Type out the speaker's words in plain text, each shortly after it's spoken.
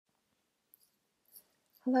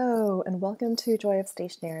Hello and welcome to Joy of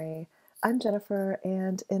Stationery. I'm Jennifer,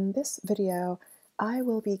 and in this video I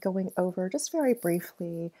will be going over just very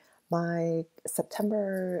briefly my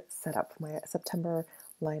September setup, my September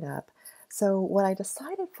lineup. So what I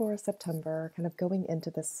decided for September, kind of going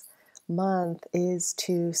into this month, is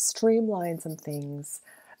to streamline some things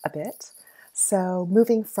a bit. So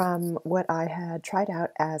moving from what I had tried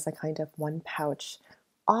out as a kind of one pouch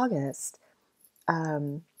August,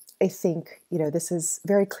 I think, this is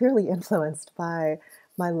very clearly influenced by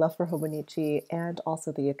my love for Hobonichi and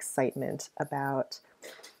also the excitement about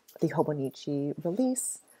the Hobonichi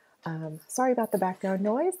release. Sorry about the background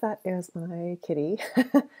noise. That is my kitty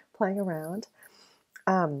playing around.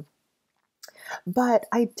 But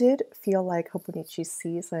I did feel like Hobonichi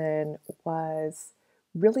season was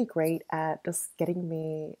really great at just getting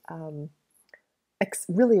me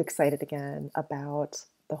really excited again about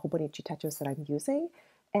the Hobonichi techos that I'm using,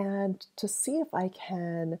 and to see if I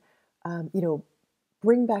can,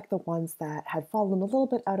 bring back the ones that had fallen a little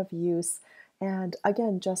bit out of use, and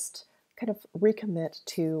again, just kind of recommit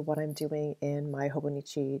to what I'm doing in my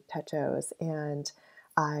Hobonichi techos. And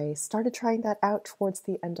I started trying that out towards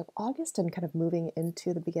the end of August and kind of moving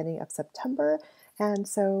into the beginning of September. And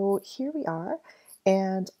so here we are,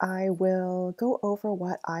 and I will go over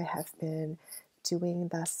what I have been doing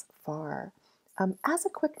thus far. As a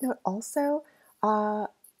quick note also,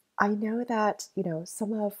 I know that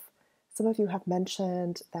some of you have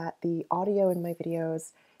mentioned that the audio in my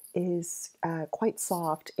videos is quite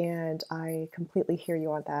soft, and I completely hear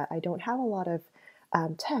you on that. I don't have a lot of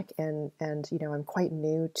tech, and I'm quite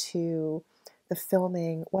new to the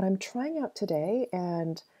filming. What I'm trying out today,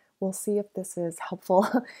 and we'll see if this is helpful,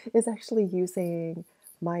 is actually using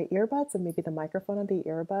my earbuds and maybe the microphone on the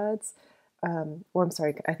earbuds, or I'm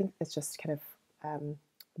sorry, I think it's just kind of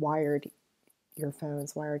wired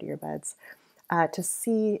earphones, wired earbuds, to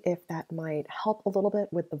see if that might help a little bit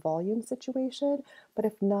with the volume situation. But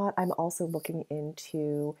if not, I'm also looking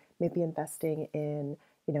into maybe investing in,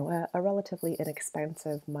 a relatively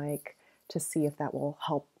inexpensive mic to see if that will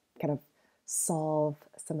help kind of solve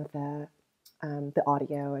some of the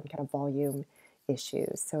audio and kind of volume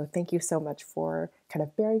issues. So thank you so much for kind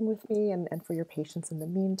of bearing with me and for your patience in the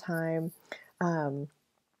meantime.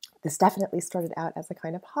 This definitely started out as a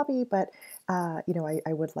kind of hobby, but I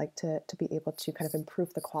would like to be able to kind of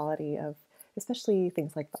improve the quality of especially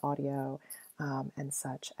things like the audio and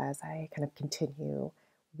such as I kind of continue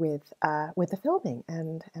with the filming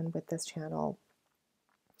and with this channel.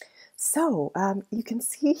 So you can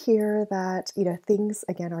see here that things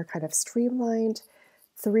again are kind of streamlined.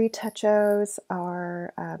 3 techos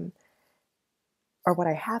are what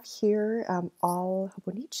I have here, all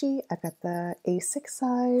Hobonichi. I've got the A6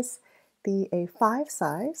 size, the A5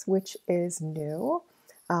 size, which is new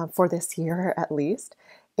for this year at least,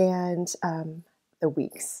 and the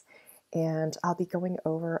weeks. And I'll be going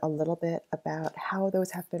over a little bit about how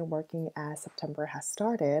those have been working as September has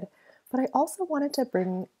started. But I also wanted to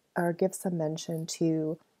bring or give some mention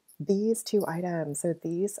to these 2 items. So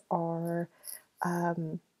these are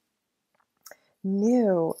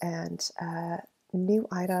new and new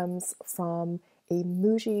items from a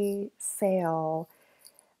Muji sale.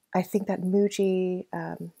 I think that Muji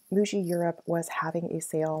Europe was having a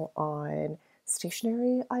sale on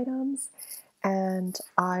stationery items, and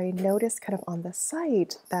I noticed kind of on the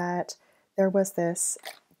site that there was this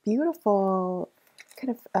beautiful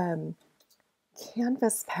kind of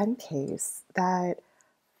canvas pen case that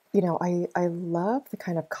I love the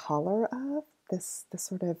kind of color of this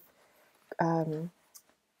sort of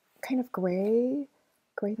kind of gray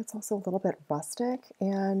that's also a little bit rustic,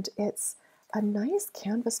 and it's a nice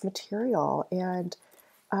canvas material and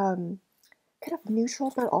kind of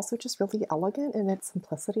neutral, but also just really elegant in its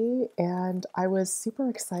simplicity. And I was super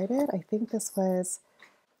excited. I think this was,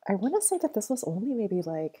 I want to say that this was only maybe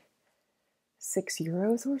like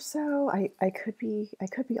 €6 or so. I could be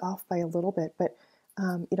off by a little bit, but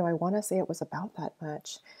I want to say it was about that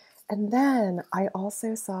much. And then I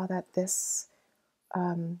also saw that this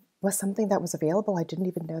was something that was available. I didn't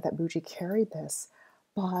even know that Muji carried this,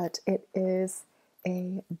 but it is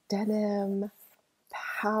a denim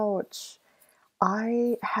pouch.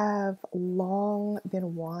 I have long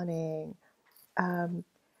been wanting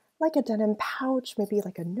like a denim pouch, maybe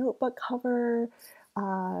like a notebook cover,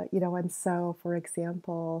 and so, for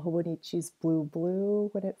example, Hobonichi's Blue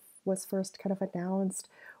Blue, when it was first kind of announced,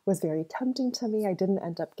 was very tempting to me. I didn't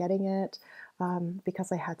end up getting it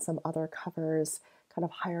because I had some other covers kind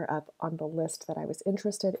of higher up on the list that I was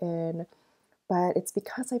interested in, but it's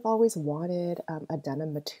because I've always wanted a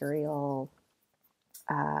denim material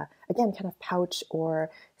again, kind of pouch or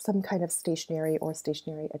some kind of stationery or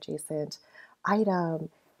stationery adjacent item.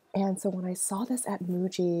 And so when I saw this at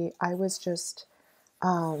Muji, I was just,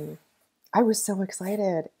 I was so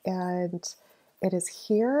excited. And it is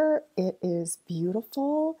here. It is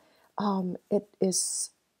beautiful. It is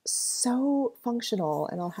so functional,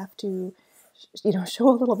 and I'll have to, show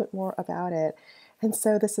a little bit more about it. And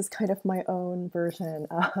so this is kind of my own version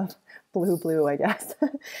of blue, I guess.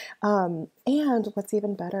 And what's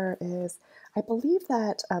even better is I believe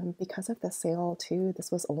that because of the sale too,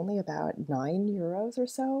 this was only about €9 or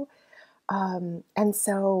so. And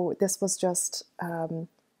so this was just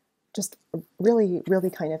really, really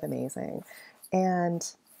kind of amazing. And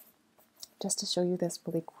just to show you this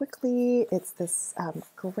really quickly, it's this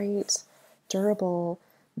great durable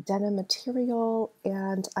denim material,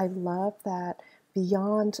 and I love that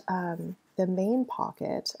beyond the main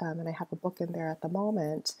pocket, and I have a book in there at the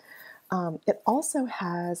moment, it also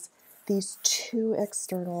has these two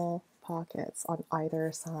external pockets on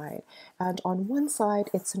either side. And on one side,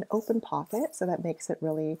 it's an open pocket, so that makes it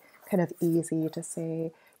really kind of easy to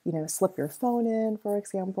say, slip your phone in, for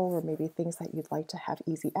example, or maybe things that you'd like to have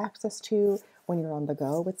easy access to when you're on the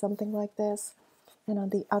go with something like this. And on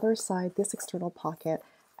the other side, this external pocket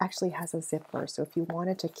actually has a zipper. So if you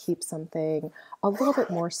wanted to keep something a little bit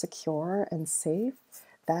more secure and safe,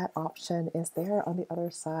 that option is there on the other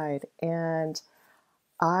side. And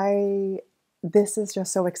this is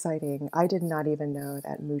just so exciting. I did not even know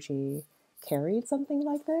that Muji carried something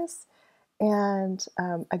like this. And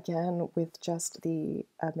again, with just the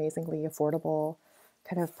amazingly affordable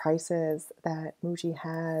kind of prices that Muji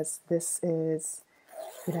has, this is,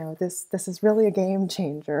 this is really a game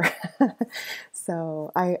changer.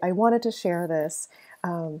 So I wanted to share this,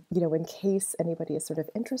 in case anybody is sort of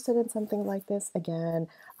interested in something like this. Again,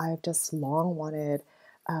 I've just long wanted,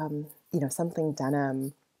 something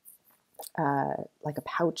denim, like a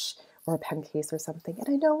pouch or a pen case or something. And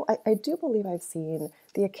I know, I do believe I've seen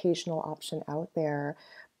the occasional option out there,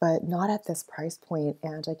 but not at this price point.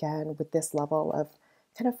 And again, with this level of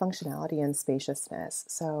kind of functionality and spaciousness.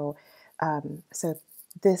 So, so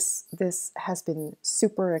this has been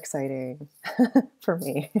super exciting for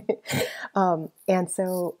me. And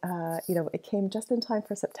so, it came just in time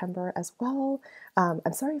for September as well.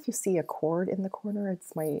 I'm sorry if you see a cord in the corner.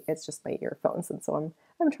 It's just my earphones, and so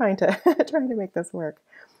I'm trying to trying to make this work.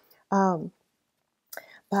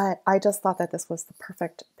 But I just thought that this was the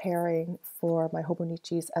perfect pairing for my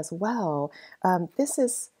Hobonichis as well. This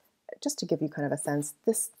is, just to give you kind of a sense,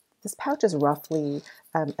 this pouch is roughly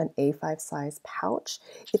an A5 size pouch.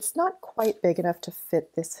 It's not quite big enough to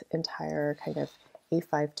fit this entire kind of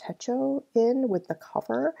A5 techo in with the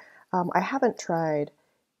cover. I haven't tried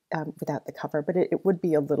without the cover, but it would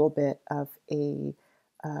be a little bit of a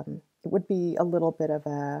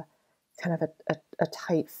kind of a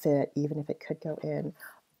tight fit, even if it could go in.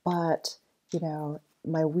 But,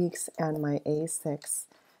 my Weeks and my A6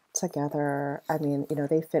 together, I mean,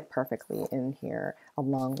 they fit perfectly in here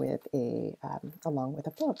along with a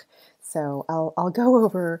book. So I'll go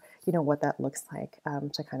over, what that looks like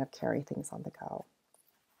to kind of carry things on the go.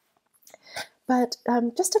 But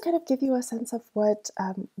just to kind of give you a sense of what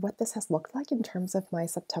this has looked like in terms of my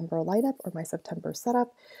September lineup or my September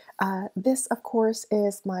setup, this, of course,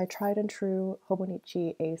 is my tried and true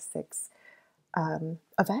Hobonichi A6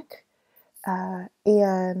 Avec.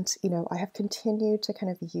 And, I have continued to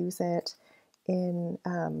kind of use it in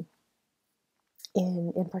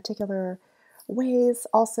particular ways.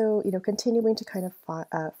 Also, continuing to kind of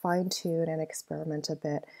fine tune and experiment a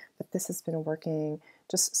bit. But this has been working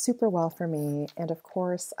just super well for me. And of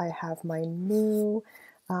course, I have my new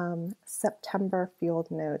September field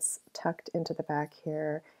notes tucked into the back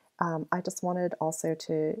here. I just wanted also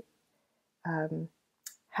to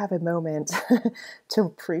have a moment to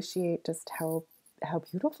appreciate just how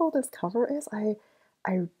beautiful this cover is. I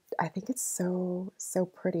think it's so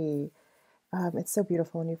pretty. It's so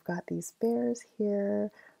beautiful, and you've got these bears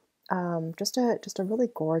here. Just a really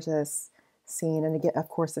gorgeous scene. And again, of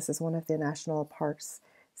course, this is one of the national parks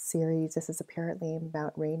series. This is apparently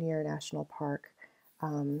Mount Rainier National Park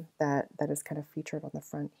that is kind of featured on the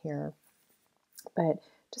front here. But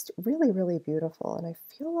just really, really beautiful. And I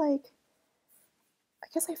feel like, I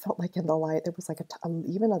guess I felt like in the light there was like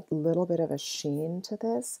even a little bit of a sheen to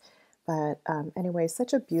this. But anyway,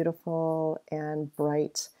 such a beautiful and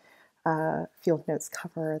bright field notes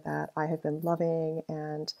cover that I have been loving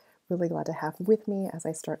and really glad to have with me as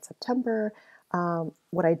I start September.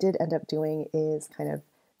 What I did end up doing is kind of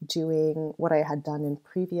doing what I had done in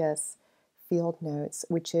previous field notes,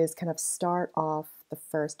 which is kind of start off the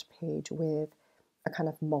first page with a kind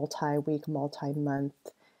of multi-week,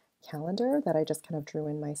 multi-month calendar that I just kind of drew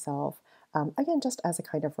in myself. Again, just as a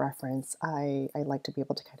kind of reference, I like to be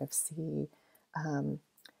able to kind of see, um,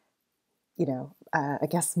 I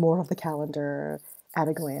guess more of the calendar at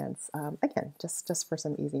a glance. Again, just for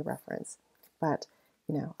some easy reference. But,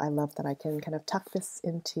 I love that I can kind of tuck this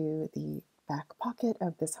into the back pocket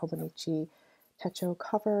of this Hobonichi techo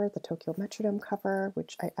cover, the Tokyo Metronome cover,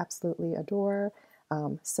 which I absolutely adore.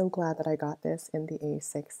 So glad that I got this in the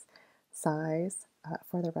A6 size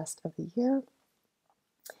for the rest of the year.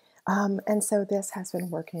 And so this has been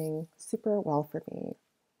working super well for me.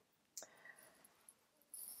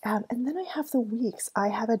 And then I have the weeks. I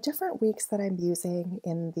have a different weeks that I'm using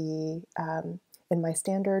in my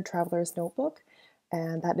standard traveler's notebook,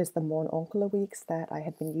 and that is the Mon Oncle weeks that I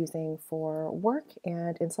had been using for work.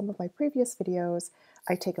 And in some of my previous videos,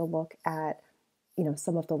 I take a look at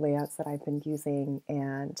some of the layouts that I've been using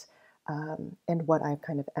and what I've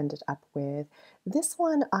kind of ended up with. This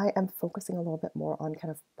one I am focusing a little bit more on kind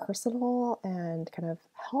of personal and kind of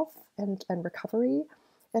health and recovery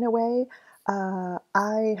in a way.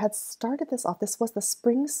 I had started this off. This was the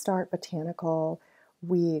Spring Start Botanical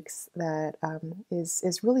Weeks that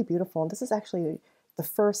is really beautiful. And this is actually the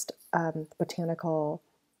first botanical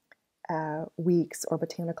weeks or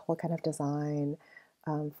botanical kind of design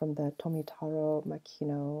from the Tomitaro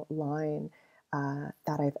Makino line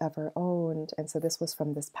that I've ever owned. And so this was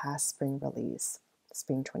from this past spring release,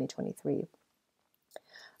 spring 2023.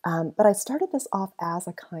 But I started this off as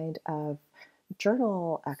a kind of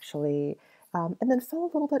journal, actually, and then fell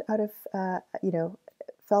a little bit out of,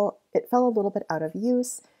 it fell a little bit out of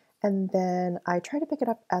use. And then I tried to pick it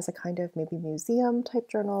up as a kind of maybe museum type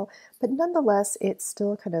journal, but nonetheless, it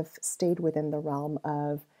still kind of stayed within the realm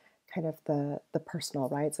of kind of the personal,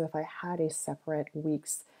 right? So if I had a separate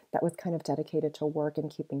weeks that was kind of dedicated to work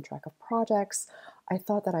and keeping track of projects, I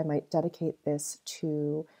thought that I might dedicate this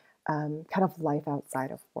to kind of life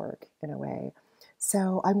outside of work in a way.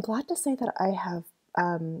 So I'm glad to say that I have,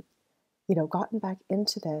 gotten back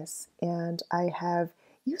into this, and I have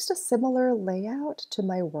used a similar layout to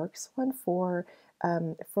my works one for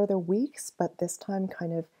the weeks, but this time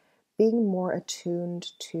kind of being more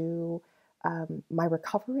attuned to my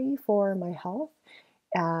recovery for my health,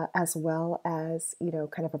 as well as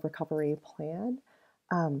kind of a recovery plan.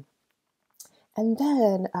 And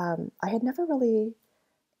then I had never really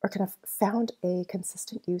or kind of found a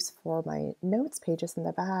consistent use for my notes pages in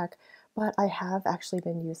the back, but I have actually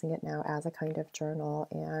been using it now as a kind of journal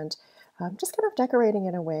and just kind of decorating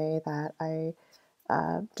in a way that I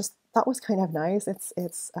just thought was kind of nice. It's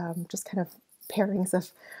just kind of pairings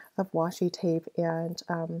of washi tape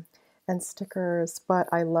and stickers, but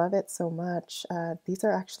I love it so much. These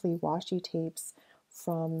are actually washi tapes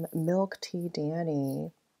from Milk Tea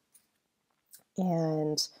Danny,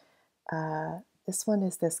 and this one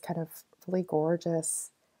is this kind of really gorgeous,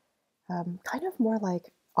 kind of more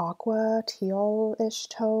like aqua teal-ish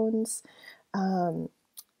tones, and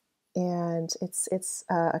it's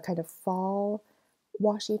a kind of fall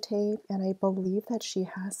washi tape, and I believe that she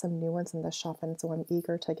has some new ones in the shop, and so I'm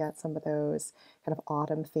eager to get some of those kind of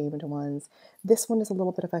autumn-themed ones. This one is a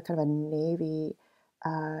little bit of a kind of a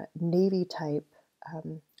navy type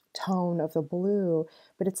tone of the blue,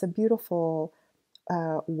 but it's a beautiful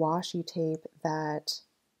washi tape that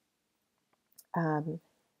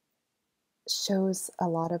shows a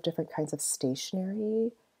lot of different kinds of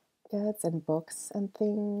stationery goods and books and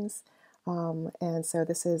things. And so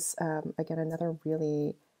this is, again, another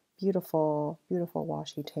really beautiful, beautiful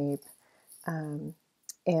washi tape.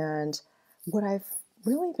 And what I've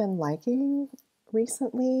really been liking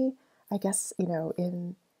recently, I guess,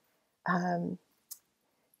 in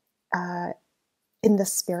the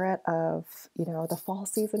spirit of, the fall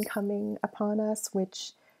season coming upon us,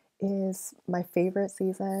 which is my favorite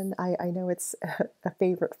season. I know it's a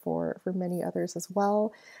favorite for many others as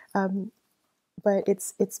well. But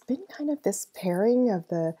it's been kind of this pairing of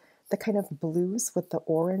the kind of blues with the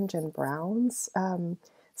orange and browns.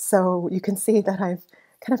 So you can see that I've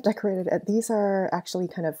kind of decorated it. These are actually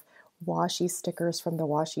kind of washi stickers from the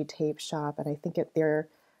washi tape shop, and I think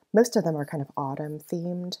most of them are kind of autumn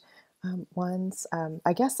themed ones.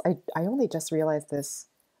 I guess I only just realized this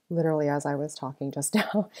literally as I was talking just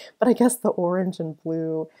now, but I guess the orange and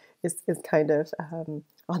blue is kind of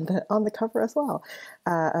on the cover as well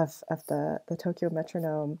of the Tokyo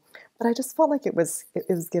Metronome. But I just felt like it was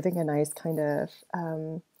giving a nice kind of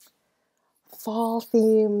fall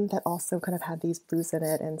theme that also kind of had these blues in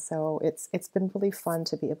it, and so it's been really fun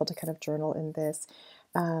to be able to kind of journal in this.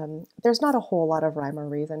 There's not a whole lot of rhyme or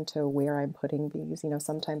reason to where I'm putting these.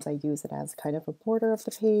 Sometimes I use it as kind of a border of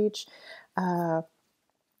the page,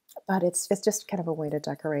 but it's just kind of a way to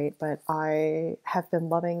decorate. But I have been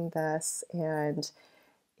loving this, and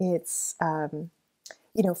it's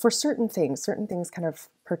for certain things kind of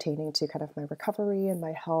pertaining to kind of my recovery and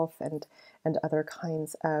my health and other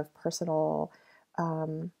kinds of personal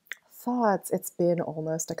thoughts. It's been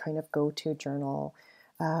almost a kind of go-to journal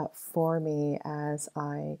for me as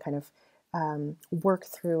I kind of work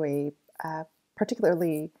through a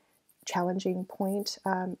particularly challenging point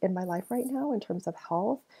in my life right now in terms of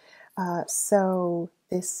health. So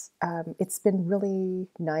it's been really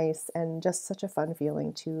nice and just such a fun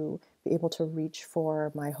feeling to be able to reach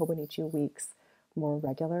for my Hobonichi Weeks more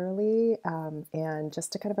regularly, and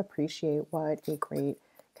just to kind of appreciate what a great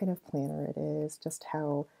kind of planner it is, just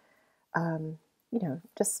how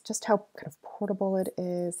just how kind of portable it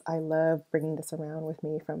is. I love bringing this around with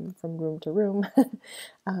me from room to room,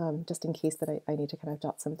 just in case that I need to kind of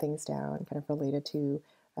jot some things down kind of related to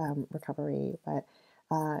recovery. But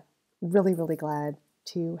really, really glad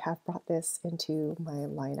to have brought this into my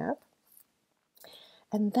lineup.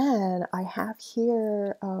 And then I have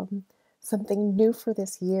here something new for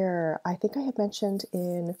this year. I think I had mentioned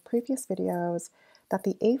in previous videos that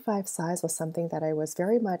the A5 size was something that I was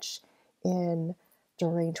very much in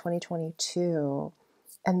during 2022.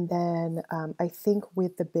 And then I think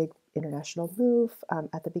with the big international move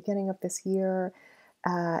at the beginning of this year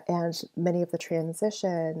and many of the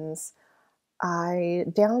transitions, I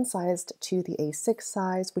downsized to the A6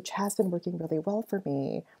 size, which has been working really well for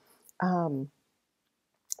me.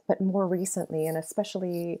 But more recently, and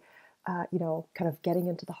especially, kind of getting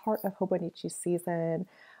into the heart of Hobonichi season,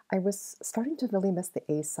 I was starting to really miss the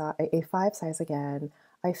A5 size again.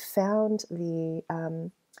 I found the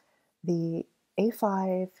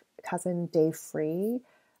A5 cousin Dayfree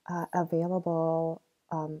available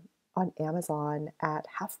on Amazon at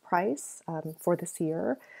half price for this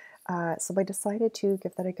year. So I decided to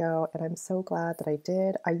give that a go, and I'm so glad that I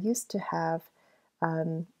did. I used to have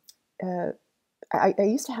I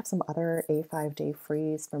used to have some other A5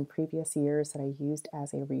 Dayfrees from previous years that I used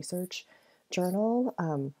as a research journal,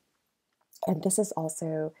 and this is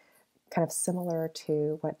also kind of similar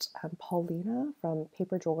to what Paulina from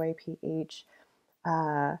Paper Joy PH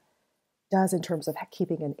does in terms of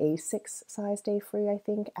keeping an A6 size Dayfree, I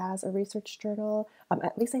think, as a research journal.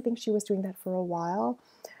 At least I think she was doing that for a while.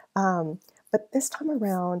 But this time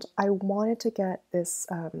around, I wanted to get this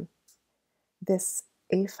this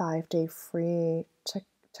A5 Dayfree to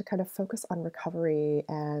kind of focus on recovery,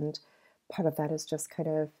 and part of that is just kind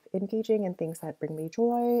of engaging in things that bring me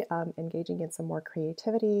joy, engaging in some more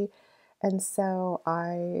creativity. And so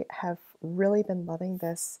I have really been loving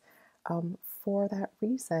this for that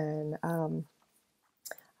reason. I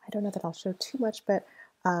don't know that I'll show too much, but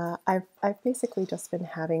I've basically just been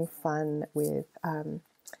having fun with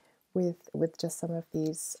just some of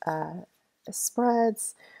these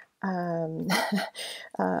spreads. Again,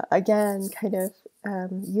 kind of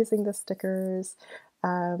using the stickers.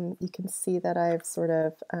 You can see that I've sort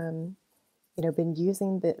of been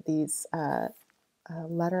using these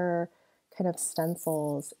letter kind of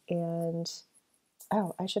stencils, and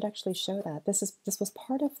oh, I should actually show that. This was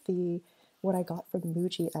part of what I got from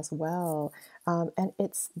Muji as well, and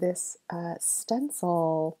it's this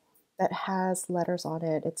stencil that has letters on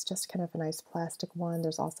it. It's just kind of a nice plastic one.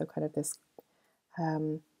 There's also kind of this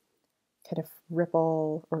kind of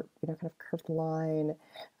ripple or kind of curved line,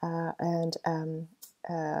 and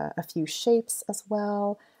a few shapes as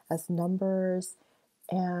well as numbers.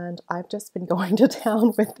 And I've just been going to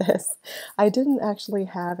town with this. I didn't actually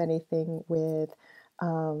have anything with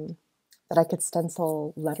that I could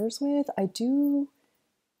stencil letters with. I do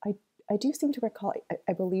seem to recall.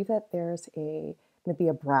 I believe that there's maybe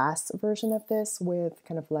a brass version of this with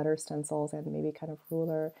kind of letter stencils and maybe kind of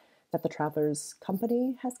ruler that the Travelers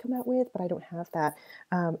Company has come out with, but I don't have that.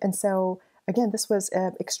 And so again, this was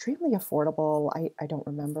extremely affordable. I don't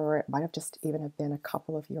remember. It might have just even have been a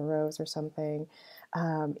couple of euros or something.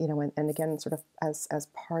 And again, sort of as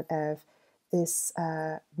part of this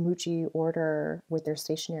Muji order with their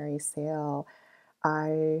stationery sale,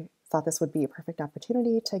 I thought this would be a perfect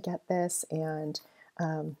opportunity to get this. And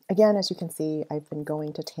again, as you can see, I've been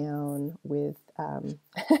going to town with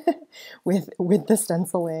with the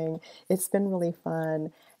stenciling. It's been really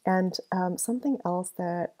fun. And something else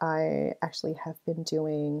that I actually have been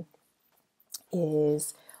doing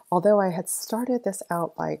is, although I had started this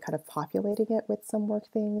out by kind of populating it with some work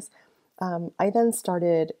things, I then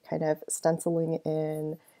started kind of stenciling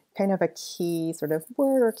in kind of a key sort of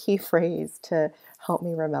word or key phrase to help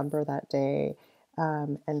me remember that day.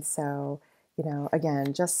 And so,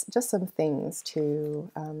 again, just some things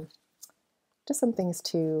to kind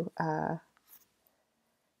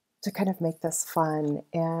of make this fun.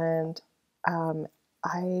 And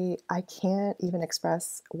I can't even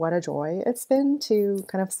express what a joy it's been to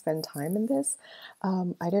kind of spend time in this.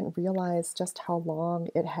 I didn't realize just how long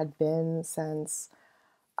it had been since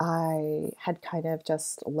I had kind of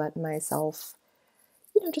just let myself,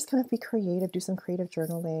 just kind of be creative, do some creative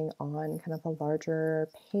journaling on kind of a larger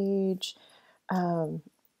page. And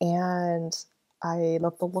I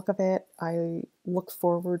love the look of it. I look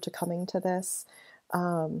forward to coming to this,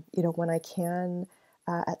 when I can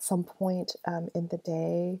at some point in the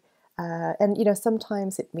day. And,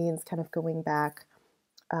 sometimes it means kind of going back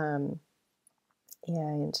um,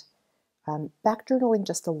 and back journaling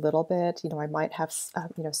just a little bit. I might have,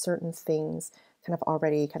 certain things kind of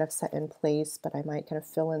already kind of set in place, but I might kind of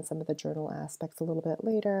fill in some of the journal aspects a little bit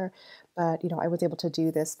later. But, I was able to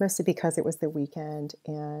do this mostly because it was the weekend,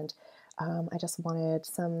 and I just wanted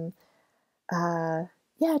some,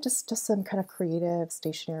 just some kind of creative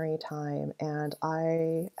stationery time. And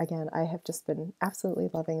I have just been absolutely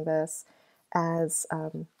loving this as,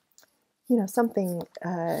 something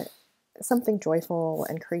something joyful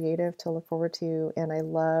and creative to look forward to. And I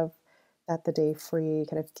love that the day free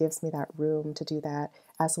kind of gives me that room to do that,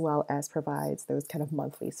 as well as provides those kind of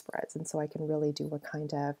monthly spreads. And so I can really do a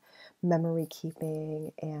kind of memory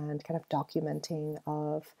keeping and kind of documenting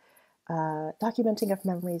of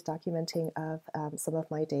memories, documenting of some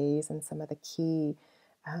of my days and some of the key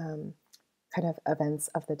kind of events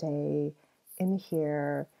of the day in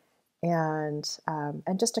here, and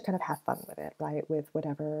just to kind of have fun with it, right? With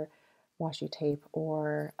whatever washi tape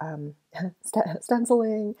or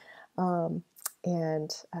stenciling, and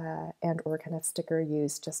or kind of sticker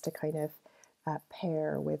use, just to kind of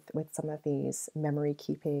pair with some of these memory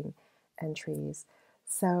keeping entries.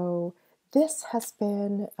 So this has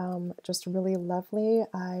been just really lovely.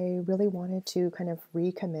 I really wanted to kind of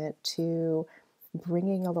recommit to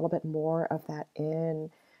bringing a little bit more of that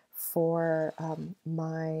in for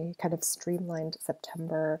my kind of streamlined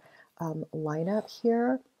September lineup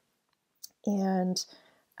here. And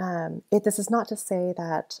this is not to say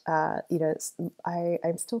that,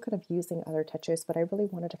 I'm still kind of using other techos, but I really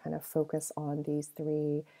wanted to kind of focus on these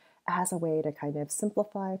three as a way to kind of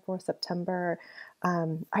simplify for September.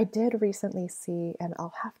 I did recently see, and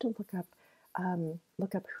I'll have to look up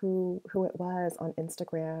who it was on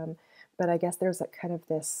Instagram, but I guess there's a kind of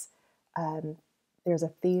this, there's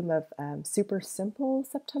a theme of super simple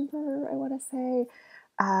September, I want to say.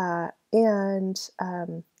 And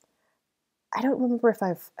I don't remember if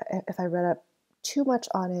I read up too much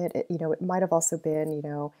on it. It might have also been,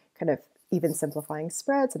 kind of even simplifying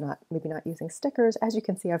spreads and maybe not using stickers. As you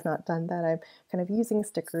can see, I've not done that. I'm kind of using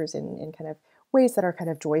stickers in kind of ways that are kind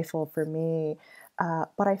of joyful for me.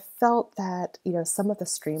 But I felt that, some of the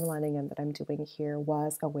streamlining that I'm doing here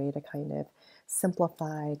was a way to kind of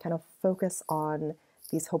simplify, kind of focus on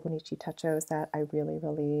these Hobonichi techos that I really,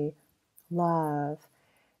 really love.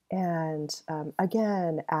 And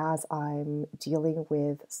again, as I'm dealing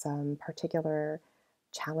with some particular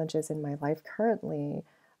challenges in my life currently,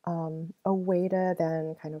 a way to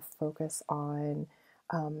then kind of focus on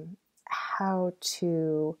how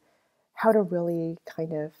to really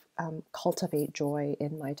kind of cultivate joy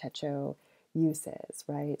in my techo uses,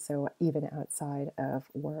 right? So even outside of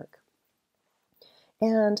work.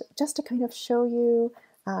 And just to kind of show you,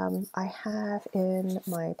 I have in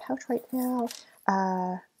my pouch right now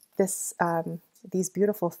these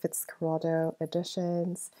beautiful Fitzcarraldo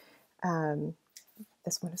editions.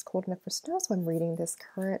 This one is Cold Enough for Snow, so I'm reading this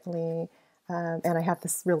currently. And I have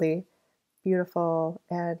this really beautiful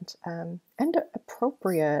and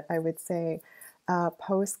appropriate, I would say,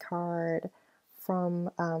 postcard from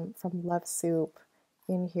Love Soup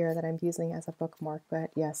in here that I'm using as a bookmark. But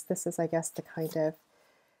yes, this is, I guess, the kind of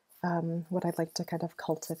what I'd like to kind of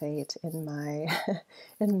cultivate in my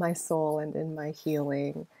in my soul and in my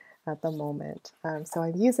healing at the moment. So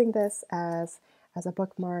I'm using this as a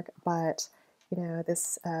bookmark, but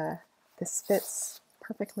this this fits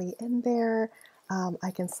perfectly in there.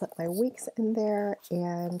 I can slip my weeks in there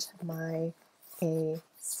and my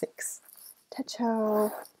A6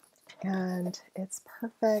 techo, and it's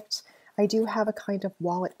perfect. I do have a kind of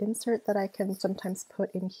wallet insert that I can sometimes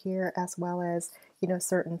put in here, as well as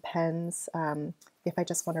certain pens. If I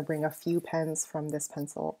just want to bring a few pens from this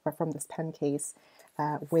pencil or from this pen case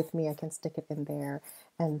with me. I can stick it in there,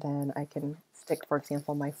 and then I can stick, for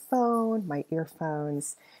example, my phone, my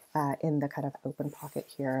earphones in the kind of open pocket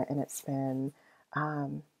here, and it's been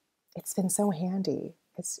so handy.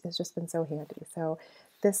 It's just been so handy. So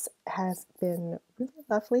this has been really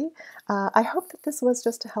lovely. I hope that this was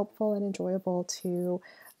just helpful and enjoyable to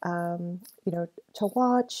to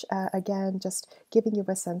watch. Again, just giving you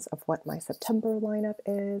a sense of what my September lineup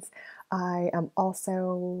is. I am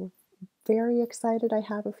also very excited. I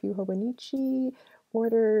have a few Hobonichi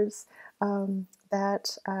orders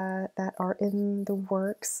that are in the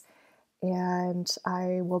works, and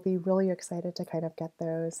I will be really excited to kind of get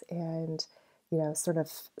those and sort of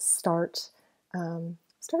start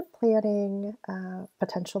planning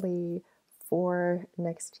potentially for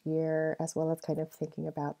next year, as well as kind of thinking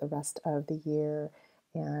about the rest of the year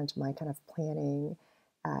and my kind of planning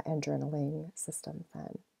and journaling system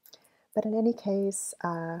then. But in any case,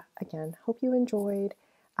 again, hope you enjoyed.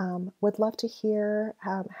 Would love to hear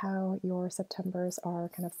how your Septembers are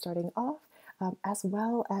kind of starting off, as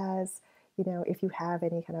well as, if you have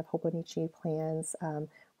any kind of Hobonichi plans,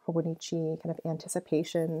 Hobonichi kind of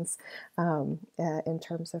anticipations in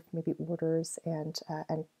terms of maybe orders and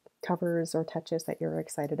covers or touches that you're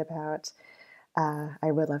excited about.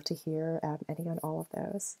 I would love to hear any on all of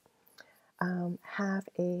those. Have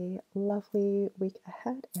a lovely week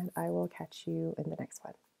ahead, and I will catch you in the next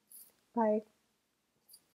one. Bye.